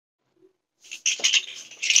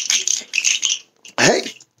Hey,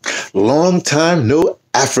 long time no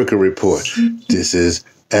Africa report. This is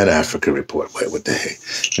an Africa report. Wait, what the heck?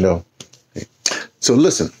 You know. So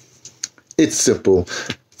listen, it's simple,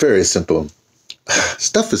 very simple.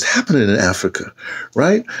 Stuff is happening in Africa,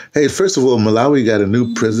 right? Hey, first of all, Malawi got a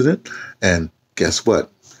new president, and guess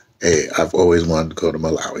what? Hey, I've always wanted to go to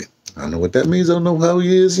Malawi. I don't know what that means. I don't know how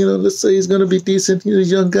he is. Let's say he's going to be decent. He's a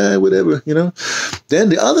young guy, whatever, Then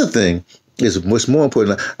the other thing is much more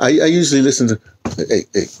important. I usually listen to, hey,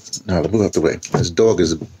 now move out the way. This dog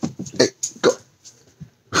is, hey, go.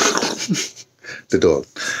 The dog.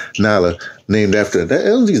 Nala, named after, I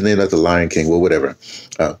don't think he's named after Lion King or whatever.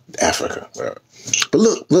 Africa. But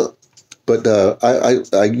look. But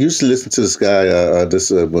I used to listen to this guy,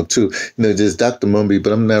 too, just Dr. Mumby,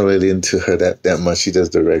 but I'm not really into her that much. She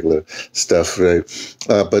does the regular stuff, right?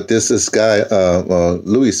 But there's this guy,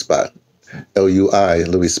 Louis Spot, Lui,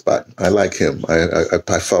 Louis Spot. I like him. I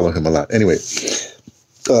follow him a lot. Anyway,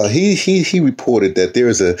 he reported that there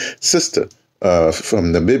is a sister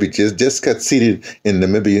from Namibia, just got seated in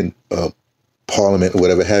Namibian parliament or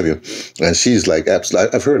whatever have you, and she's like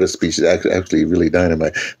absolutely. I've heard her speech. It's actually really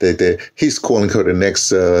dynamite. He's calling her the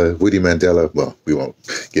next Winnie Mandela. Well, we won't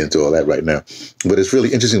get into all that right now, but it's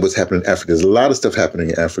really interesting what's happening in Africa. There's a lot of stuff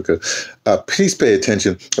happening in Africa. Please pay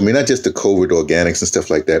attention. I mean, not just the COVID organics and stuff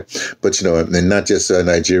like that, but and not just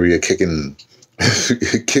Nigeria kicking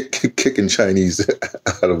Chinese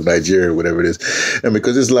out of Nigeria, whatever it is, and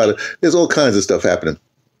because there's all kinds of stuff happening.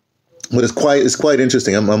 But it's quite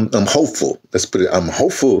interesting. I'm hopeful. Let's put it. I'm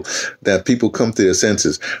hopeful that people come to their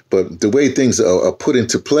senses. But the way things are put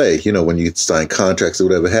into play, when you sign contracts or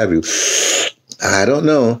whatever have you, I don't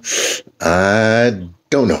know.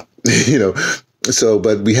 So,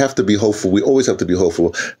 but we have to be hopeful. We always have to be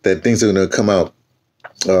hopeful that things are going to come out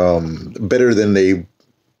better than they've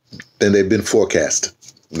been forecast.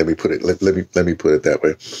 Let me put it. Let me put it that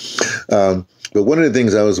way. But one of the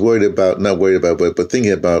things I was not worried about, but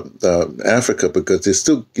thinking about Africa, because it's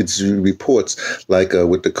reports like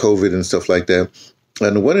with the COVID and stuff like that.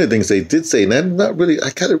 And one of the things they did say, and not really,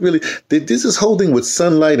 this is holding with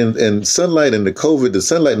sunlight and sunlight and the COVID. The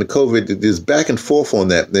sunlight and the COVID is back and forth on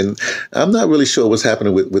that. And I'm not really sure what's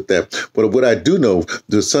happening with that. But what I do know,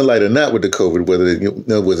 the sunlight or not with the COVID, whether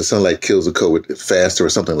the sunlight kills the COVID faster or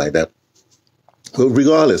something like that. Well,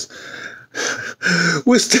 regardless, I'm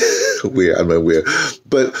not weird,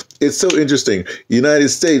 but it's so interesting. United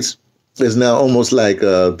States is now almost like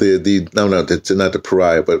it's not the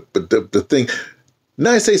pariah, but the thing.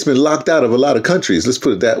 United States has been locked out of a lot of countries. Let's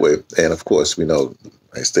put it that way. And of course, we know the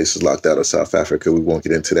United States is locked out of South Africa. We won't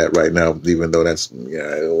get into that right now, even though that's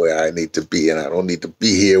where I need to be, and I don't need to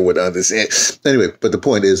be here with others. Anyway, but the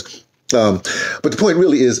point is, but the point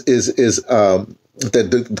really is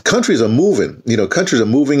that the countries are moving. Countries are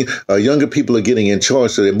moving. Younger people are getting in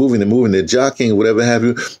charge, so they're moving, they're jockeying, whatever have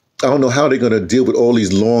you. I don't know how they're going to deal with all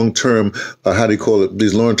these long-term,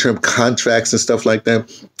 these long-term contracts and stuff like that.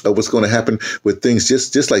 What's going to happen with things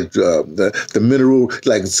just like the mineral,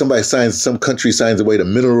 like some country signs away the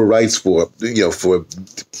mineral rights for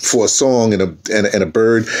a song and a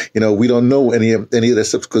bird. We don't know any of that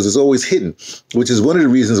stuff because it's always hidden, which is one of the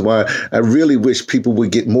reasons why I really wish people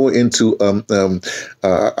would get more into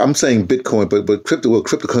I'm saying Bitcoin, but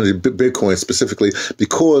cryptocurrency, Bitcoin specifically,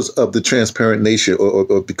 because of the transparent nature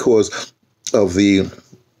or because of the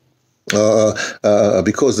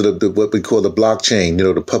what we call the blockchain,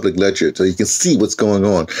 the public ledger, so you can see what's going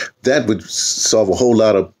on. That would solve a whole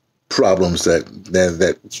lot of problems that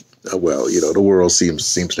the world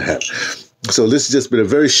seems to have. So this has just been a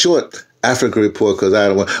very short Africa report because I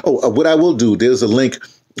don't want. What I will do, there's a link.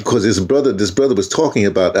 Because this brother was talking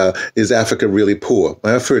about is Africa really poor?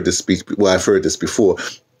 I've heard this speech. Well, I've heard this before,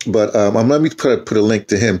 but let me put a link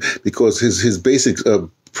to him because his basic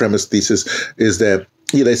premise thesis is that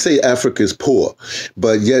they say Africa is poor,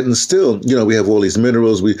 but yet and still, we have all these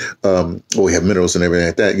minerals. We have minerals and everything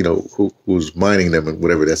like that. Who's mining them and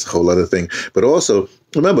whatever? That's a whole other thing. But also,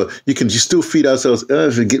 remember, you still feed ourselves.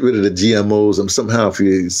 If you get rid of the GMOs, and somehow if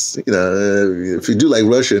you do like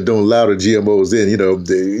Russia and don't allow the GMOs in,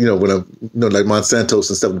 like Monsanto's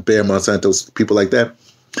and stuff, Bayer Monsanto's, people like that.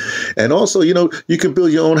 And also, you can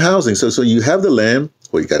build your own housing. So you have the land.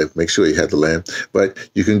 Well, you got to make sure you have the land, but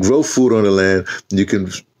you can grow food on the land. You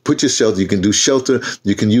can put your shelter. You can do shelter.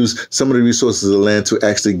 You can use some of the resources of the land to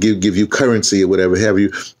actually give you currency or whatever have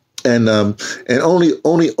you. And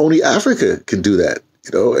only Africa can do that.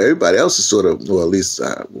 Everybody else is sort of, well, at least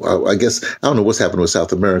I guess I don't know what's happening with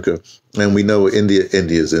South America, and we know India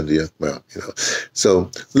is India. Well,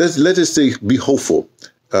 so let's just say be hopeful.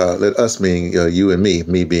 let us mean you and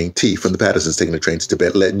me being T from the Pattersons taking the train to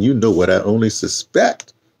Tibet, letting you know what I only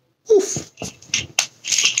suspect. Oof.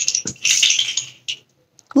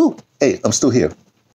 Woo. Hey, I'm still here.